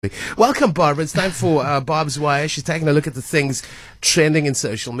Welcome, Barbara. It's time for Barbs Wire. She's taking a look at the things trending in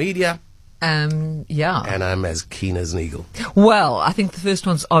social media. Yeah. And I'm as keen as an eagle. Well, I think the first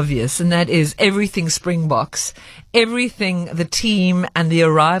one's obvious, and that is everything Springboks. Everything, the team and the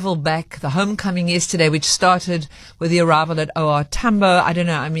arrival back, the homecoming yesterday, which started with the arrival at ORTambo. I don't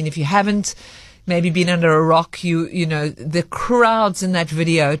know. I mean, if you haven't maybe been under a rock, you know, the crowds in that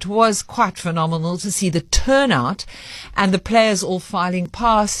video, it was quite phenomenal to see the turnout and the players all filing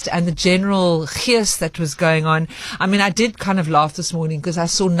past and the general gees that was going on. I mean, I did kind of laugh this morning because I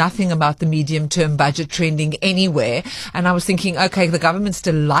saw nothing about the medium-term budget trending anywhere. And I was thinking, okay, the government's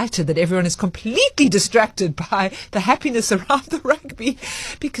delighted that everyone is completely distracted by the happiness around the rugby,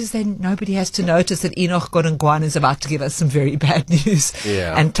 because then nobody has to notice that Enoch Godongwana is about to give us some very bad news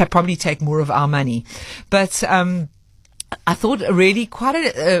and probably take more of our money. But I thought really quite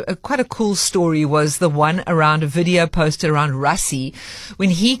a cool story was the one around a video posted around Rassie when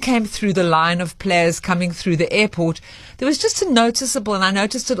he came through the line of players coming through the airport. There was just a noticeable, and I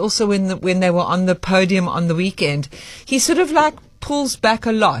noticed it also when they were on the podium on the weekend. He sort of like pulls back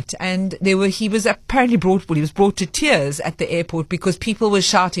a lot, and he was apparently brought to tears at the airport because people were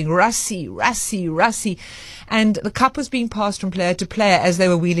shouting Rassie, Rassie, Rassie, and the cup was being passed from player to player as they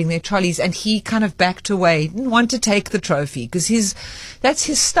were wheeling their trolleys, and he kind of backed away, didn't want to take the trophy because that's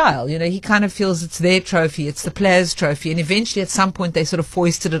his style, you know. He kind of feels it's their trophy, it's the players' trophy, and eventually at some point they sort of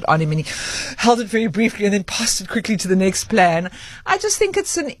foisted it on him and he held it very briefly and then passed it quickly to the next player. And I just think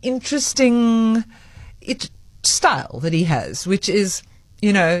it's an interesting style that he has, which is,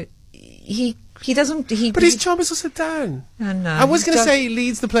 you know, but his job is to sit down. I know. I was going to say he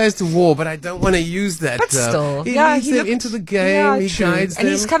leads the players to war, but I don't want to use that. But still, he leads them into the game. He guides them,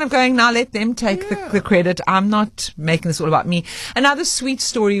 and he's kind of going, now let them take the credit. I'm not making this all about me. Another sweet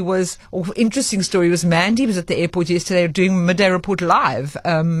story interesting story was Mandy was at the airport yesterday doing Midday Report live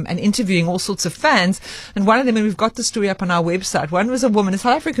and interviewing all sorts of fans. And one of them, and we've got the story up on our website, one was a South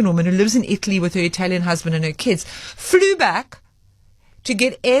African woman who lives in Italy with her Italian husband and her kids, flew back to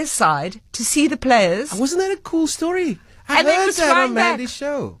get airside to see the players. Wasn't that a cool story? I heard that on Mandy's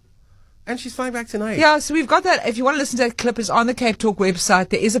show. And she's flying back tonight. Yeah, so we've got that. If you want to listen to that clip, it's on the Cape Talk website.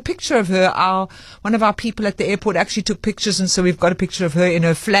 There is a picture of her. One of our people at the airport actually took pictures, and so we've got a picture of her in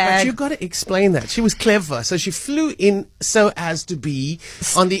her flag. But you've got to explain that. She was clever. So she flew in so as to be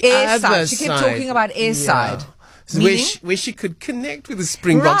on the other side. She kept talking about airside. Yeah. Where she could connect with the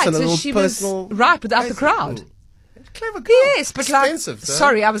Springboks and a little personal... without the crowd. Clever girl. Yes, but expensive,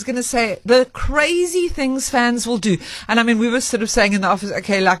 sorry, I was going to say the crazy things fans will do. And I mean, we were sort of saying in the office,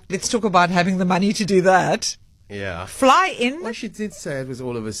 okay, let's talk about having the money to do that. Yeah. Fly in. Well, she did say it was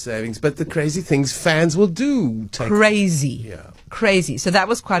all of her savings, but the crazy things fans will do. Crazy. Yeah. Crazy. So that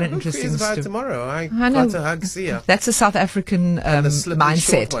was quite an interesting story. Who cares about tomorrow? I got a hug, see ya. That's a South African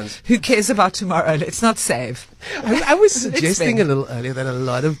mindset. Who cares about tomorrow? Let's not save. I was suggesting a little earlier that a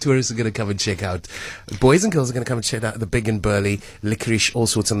lot of tourists are going to come and check out. Boys and girls are going to come and check out the big and burly licorice, all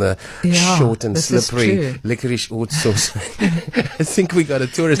sorts on the short and slippery licorice, all sorts. I think we got a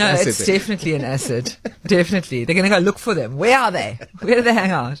tourist asset. No, it's definitely an asset. Definitely. They're going to go look for them. Where are they? Where do they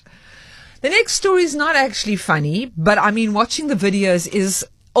hang out? The next story is not actually funny, but I mean, watching the videos is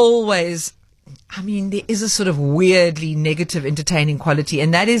always, I mean, there is a sort of weirdly negative, entertaining quality,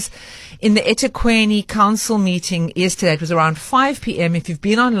 and that is in the eThekwini council meeting yesterday. It was around 5 p.m. If you've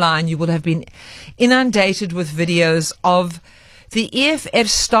been online, you will have been inundated with videos of the EFF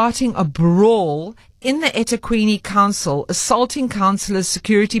starting a brawl in the eThekwini council, assaulting councillors,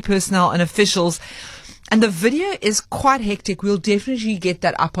 security personnel, and officials. And the video is quite hectic. We'll definitely get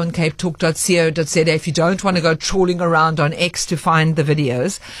that up on capetalk.co.za if you don't want to go trawling around on X to find the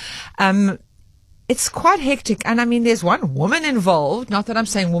videos. It's quite hectic. And I mean, there's one woman involved. Not that I'm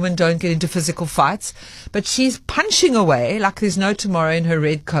saying women don't get into physical fights, but she's punching away like there's no tomorrow in her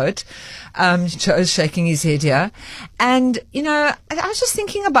red coat. Joe's shaking his head here. And, you know, I was just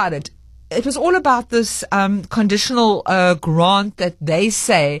thinking about it. It was all about this conditional grant that they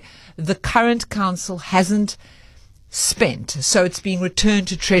say the current council hasn't spent. So it's being returned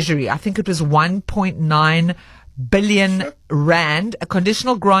to Treasury. I think it was 1.9 billion rand, a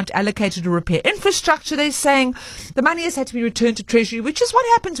conditional grant allocated to repair infrastructure. They're saying the money has had to be returned to Treasury, which is what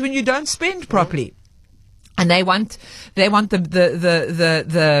happens when you don't spend properly. And they want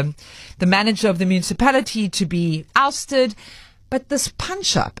the manager of the municipality to be ousted. But this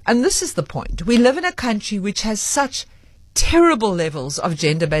punch up, and this is the point, we live in a country which has such terrible levels of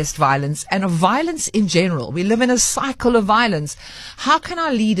gender-based violence and of violence in general. We live in a cycle of violence. How can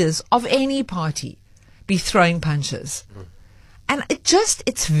our leaders of any party be throwing punches? And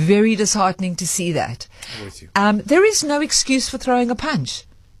it's very disheartening to see that. I'm with you. There is no excuse for throwing a punch.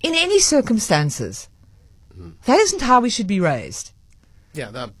 in any circumstances. That isn't how we should be raised.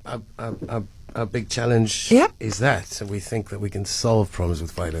 Yeah, our big challenge is that. So we think that we can solve problems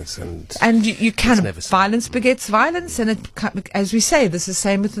with violence. And you can. Violence begets violence. And as we say, this is the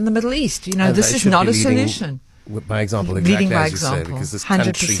same within the Middle East. This is not a solution. By example, exactly as you say, because this 100%.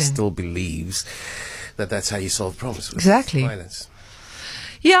 Country still believes that that's how you solve problems with violence.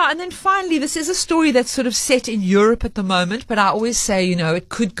 Yeah, and then finally, this is a story that's sort of set in Europe at the moment, but I always say, it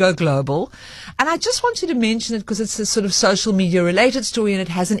could go global. And I just wanted to mention it because it's a sort of social media related story and it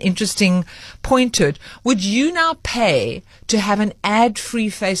has an interesting point to it. Would you now pay to have an ad-free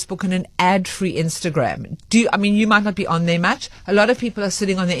Facebook and an ad-free Instagram? You might not be on there much. A lot of people are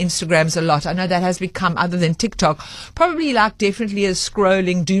sitting on their Instagrams a lot. I know that has become, other than TikTok, probably definitely a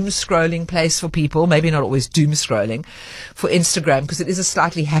doom scrolling place for people. Maybe not always doom scrolling for Instagram because it is a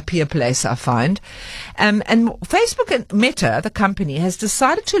slightly happier place, I find. And Facebook and Meta, the company, has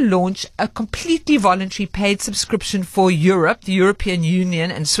decided to launch a completely voluntary paid subscription for Europe, the European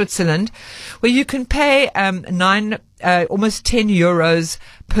Union and Switzerland, where you can pay almost 10 euros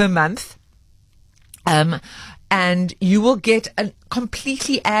per month. And you will get a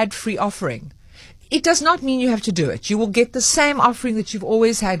completely ad-free offering. It does not mean you have to do it. You will get the same offering that you've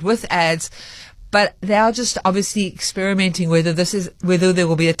always had with ads, but they are just obviously experimenting whether there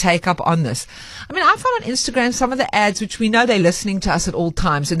will be a take-up on this. I found on Instagram some of the ads, which we know they're listening to us at all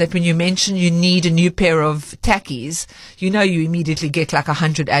times, and that when you mention you need a new pair of tackies, you immediately get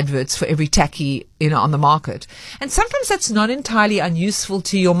 100 adverts for every tacky, on the market. And sometimes that's not entirely unuseful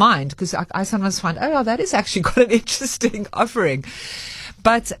to your mind, because I sometimes find, that is actually quite an interesting offering.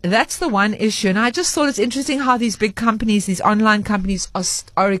 But that's the one issue. And I just thought it's interesting how these big companies, these online companies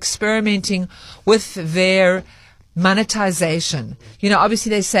are experimenting with their monetization. Obviously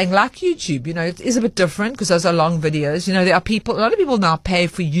they're saying like YouTube, it is a bit different because those are long videos. A lot of people now pay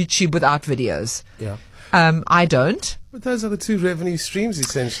for YouTube without videos. Yeah. I don't. But those are the two revenue streams,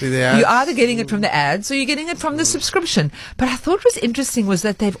 essentially. You're either getting it from the ads or you're getting it from the subscription. But I thought what was interesting was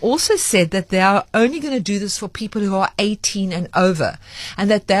that they've also said that they are only going to do this for people who are 18 and over,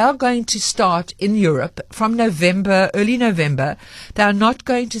 and that they are going to start in Europe from early November. They are not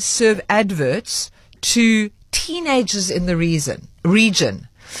going to serve adverts to teenagers in the region.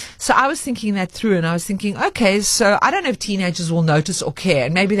 So I was thinking that through, and I was thinking, okay, so I don't know if teenagers will notice or care,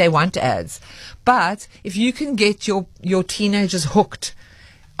 and maybe they want ads. But if you can get your teenagers hooked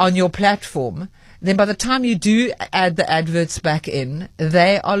on your platform, then by the time you do add the adverts back in,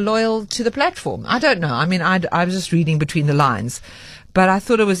 they are loyal to the platform. I don't know. I was just reading between the lines. But I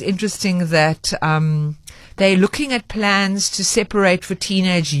thought it was interesting that they're looking at plans to separate for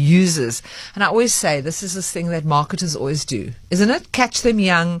teenage users. And I always say this is this thing that marketers always do, isn't it? Catch them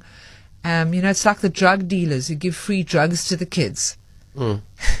young. It's like the drug dealers who give free drugs to the kids. Mm.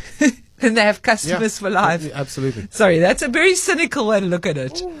 And they have customers for life. Absolutely. Sorry, that's a very cynical way to look at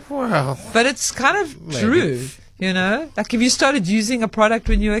it. Well, but it's kind of true, Like if you started using a product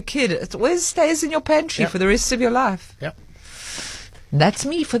when you were a kid, it always stays in your pantry for the rest of your life. Yep. That's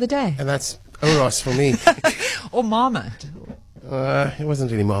me for the day. And that's Oros for me. Or Marmite. It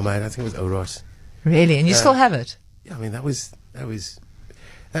wasn't really Marmite. I think it was Oros. Really? And you still have it? Yeah, that was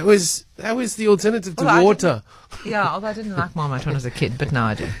the alternative to water. Although I didn't like Marmite when I was a kid, but now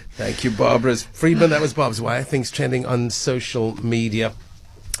I do. Thank you, Barbara Friedman. That was Barbs Wire. Things trending on social media.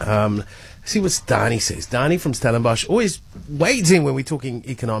 See what Dani says. Dani from Stellenbosch, always waiting when we're talking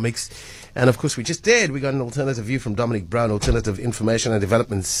economics. And of course, we just did. We got an alternative view from Dominic Brown, Alternative Information and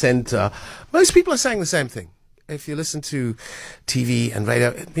Development Center. Most people are saying the same thing. If you listen to TV and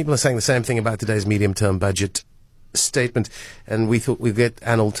radio, people are saying the same thing about today's medium-term budget statement, and we thought we'd get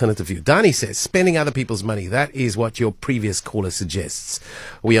an alternative view. Dani says, spending other people's money, that is what your previous caller suggests.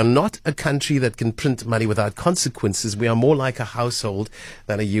 We are not a country that can print money without consequences. We are more like a household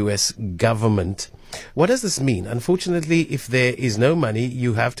than a US government. What does this mean? Unfortunately, if there is no money,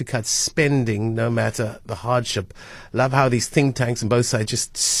 you have to cut spending no matter the hardship. Love how these think tanks on both sides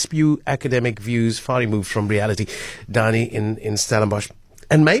just spew academic views far removed from reality. Dani in Stellenbosch.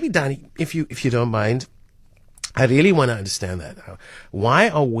 And maybe, Dani, if you don't mind, I really want to understand that. Why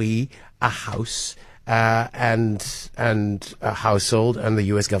are we a house and a household, and the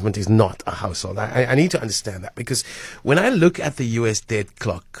U.S. government is not a household? I need to understand that, because when I look at the U.S. debt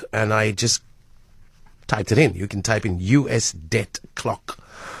clock, and I just typed it in, you can type in U.S. debt clock,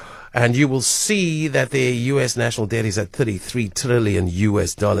 and you will see that the U.S. national debt is at $33 trillion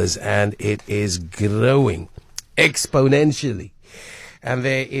US, and it is growing exponentially. And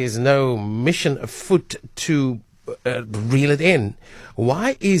there is no mission afoot to reel it in.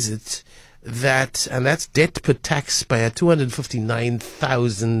 Why is it and that's debt per taxpayer,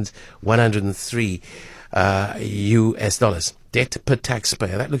 259,103 US dollars. Debt per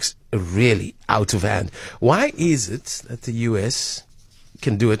taxpayer. That looks really out of hand. Why is it that the US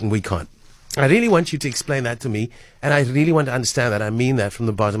can do it and we can't? I really want you to explain that to me, and I really want to understand that. I mean that from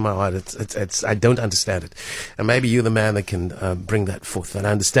the bottom of my heart. I don't understand it. And maybe you're the man that can bring that forth, that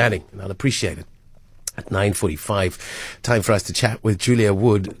understanding, and I'll appreciate it. At 9:45, time for us to chat with Julia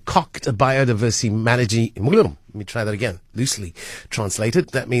Wood, Cocked Biodiversity Manager. Let me try that again. Loosely translated,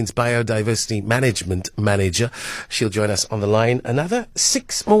 that means Biodiversity Management Manager. She'll join us on the line. Another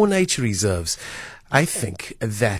 6 more nature reserves. I think that